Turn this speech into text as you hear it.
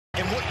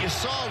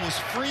saw was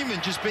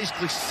Freeman just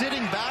basically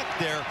sitting back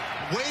there,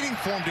 waiting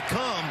for him to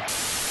come.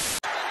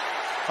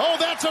 Oh,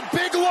 that's a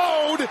big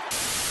load.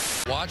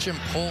 Watch him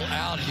pull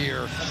out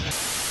here.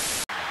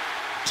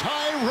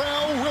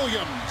 Tyrell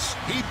Williams.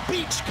 He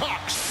beats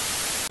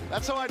Cox.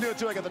 That's how I do it,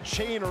 too. I got the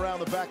chain around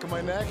the back of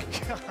my neck.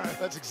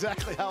 That's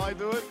exactly how I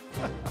do it.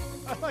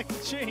 I like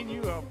to chain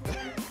you up.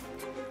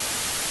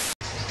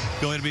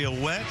 Going to be a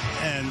wet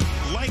and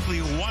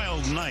likely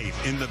wild night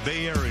in the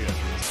Bay Area.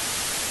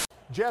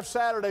 Jeff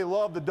Saturday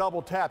loved the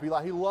double tap. He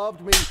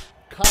loved me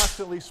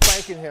constantly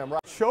spanking him.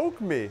 Right? Choke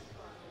me.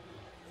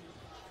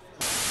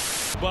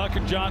 Buck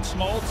and John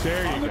Smoltz.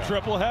 There you go. The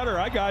triple header.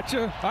 I got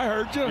you. I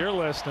heard you. You're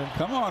listening.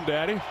 Come on,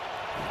 Daddy.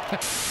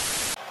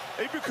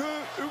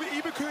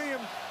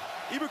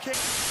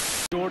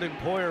 Jordan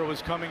Poyer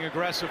was coming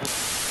aggressive.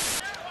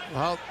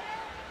 Well,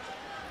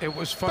 it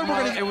was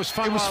fun. It was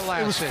fun while it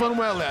lasted. It was fun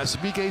while it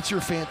lasted. B. Gates,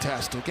 you're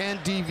fantastic. And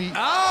DV.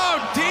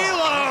 Oh,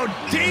 D-Lo,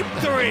 deep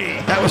three.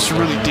 That was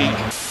really deep.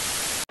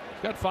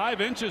 Got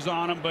 5 inches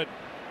on him, but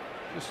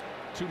just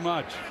too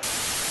much.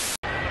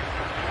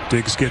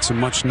 Diggs gets a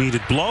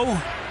much-needed blow.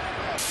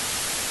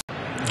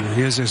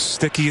 Here's as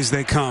sticky as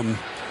they come.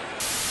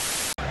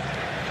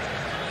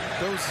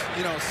 Those,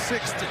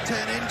 6 to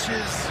 10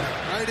 inches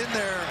right in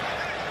there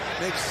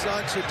makes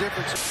such a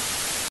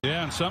difference.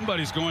 Yeah, and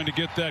somebody's going to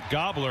get that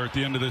gobbler at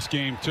the end of this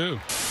game, too.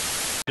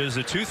 Does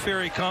the tooth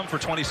fairy come for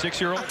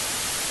 26-year-old?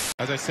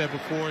 As I said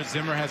before,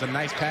 Zimmer has a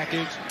nice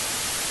package.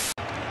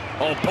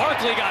 Oh,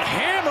 Barkley got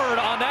hammered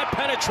on that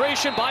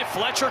penetration by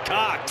Fletcher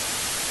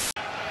Cox.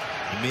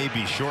 He may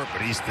be short,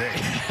 but he's thick.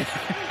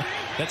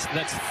 That's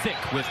thick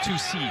with 2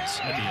 C's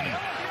at the end.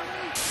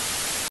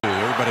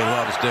 Everybody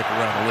loves Dick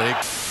around the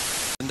league.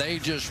 And they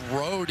just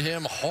rode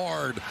him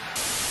hard.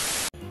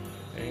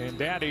 And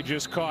Daddy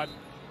just caught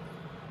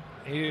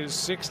his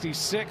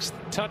 66th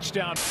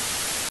touchdown.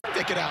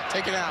 Take it out,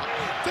 take it out,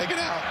 take it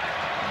out.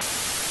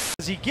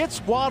 As he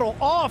gets Waddle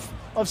off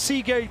of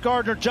C.J.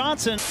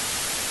 Gardner-Johnson.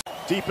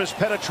 Deepest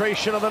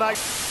penetration of the night.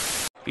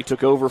 He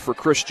took over for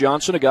Chris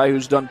Johnson, a guy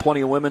who's done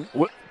plenty of